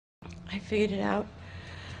I figured it out.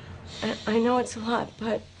 I know it's a lot,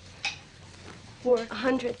 but for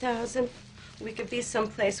 100,000, we could be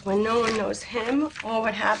someplace where no one knows him or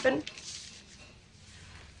what happened.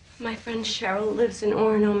 My friend Cheryl lives in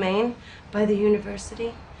Orono, Maine, by the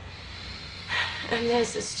university. And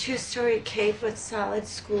there's this 2-story cave with solid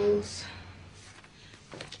schools.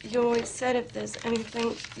 You always said if there's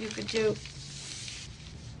anything you could do.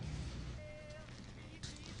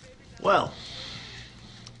 Well,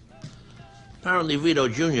 apparently Vito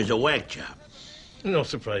Jr.'s a whack job. No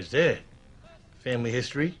surprise there. Family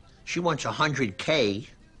history? She wants 100K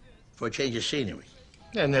for a change of scenery.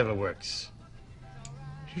 That never works.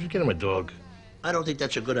 You should get him a dog. I don't think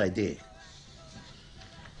that's a good idea.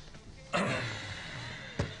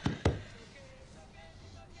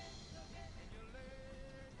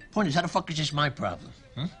 Point is, how the fuck is this my problem?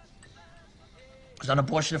 Because I'm the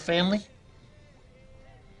boss of the family?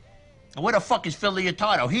 And where the fuck is Phil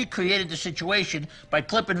Leotardo? He created the situation by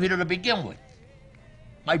clipping Vito to begin with.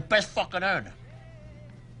 My best fucking earner.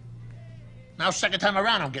 Now, second time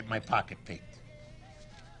around, I'm getting my pocket picked.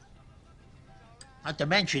 Not to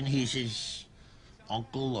mention, he's his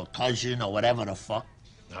uncle or cousin or whatever the fuck.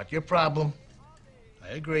 Not your problem. I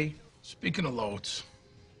agree. Speaking of loads,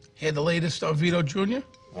 hear the latest on Vito Jr.?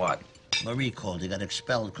 What? Marie called. He got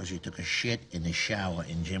expelled because he took a shit in the shower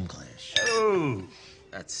in gym class. Oh,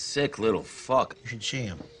 that sick little fuck. You should see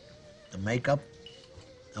him. The makeup.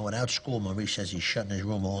 And without school, Marie says he's shut in his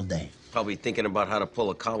room all day. Probably thinking about how to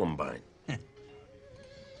pull a Columbine. But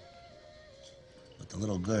the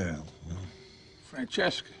little girl, you know.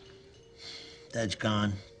 Francesca. Dad's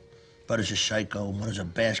gone. Brother's a psycho. Mother's a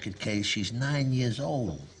basket case. She's 9 years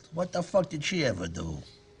old. What the fuck did she ever do?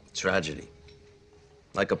 Tragedy.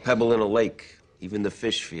 Like a pebble in a lake. Even the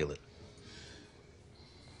fish feel it.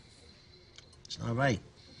 It's not right.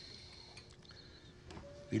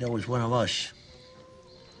 Vito was one of us.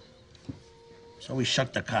 So he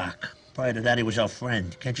sucked a cock. Prior to that, he was our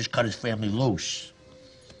friend. Can't just cut his family loose.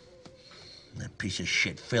 That piece of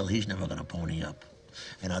shit, Phil, he's never gonna pony up.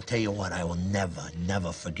 And I'll tell you what, I will never,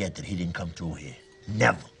 never forget that he didn't come through here.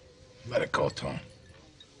 Never. Let it go, Tone.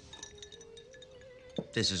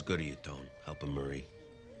 This is good of you, Tone. Helping Marie.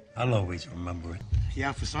 I'll always remember it. You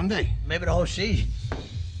out for Sunday? Maybe the whole season.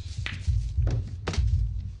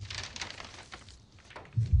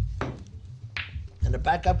 And the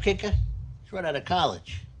backup kicker? He's right out of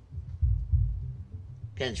college.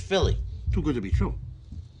 Against Philly. Too good to be true.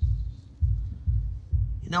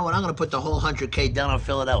 You know what? I'm gonna put the whole 100K down on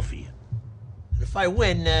Philadelphia. And if I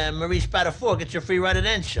win, Marie Spatafor gets a free ride and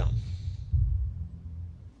then some.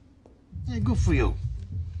 Yeah, good for you.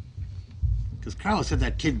 Because Carlos said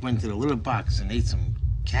that kid went to the litter box and ate some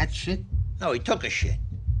cat shit. No, he took a shit.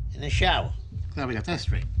 In the shower. Glad we got that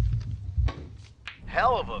straight.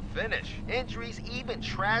 Hell of a finish. Injuries, even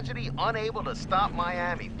tragedy, unable to stop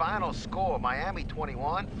Miami. Final score, Miami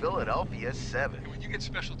 21, Philadelphia 7. When you get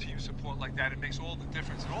special team support like that, it makes all the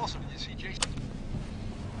difference. And also, when you see Jason...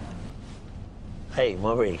 Hey,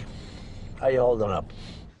 Marie. How you holding up?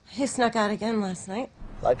 He snuck out again last night.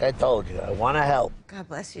 Like I told you, I want to help. God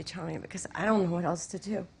bless you, Tony, because I don't know what else to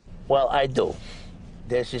do. Well, I do.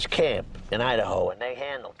 There's this camp in Idaho, and they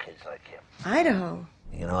handle kids like him. Idaho?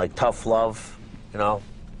 You know, like tough love, you know.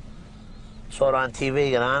 Saw it on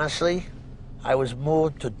TV, and honestly, I was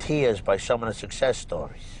moved to tears by some of the success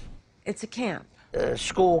stories. It's a camp.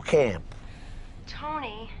 School camp.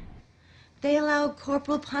 Tony, they allow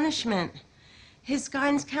corporal punishment. His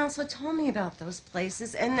guidance counselor told me about those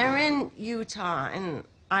places, and they're in Utah and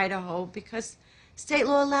Idaho because state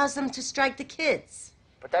law allows them to strike the kids.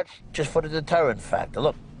 But that's just for the deterrent factor.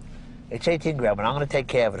 Look, it's 18 grand, but I'm going to take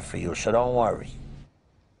care of it for you, so don't worry.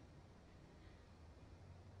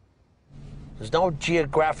 There's no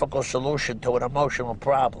geographical solution to an emotional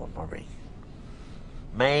problem, Marie.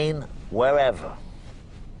 Maine, wherever.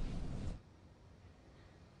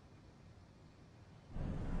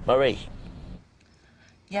 Marie.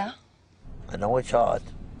 Yeah? I know it's hard,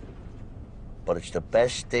 but it's the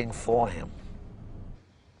best thing for him.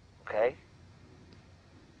 Okay?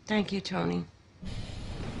 Thank you, Tony.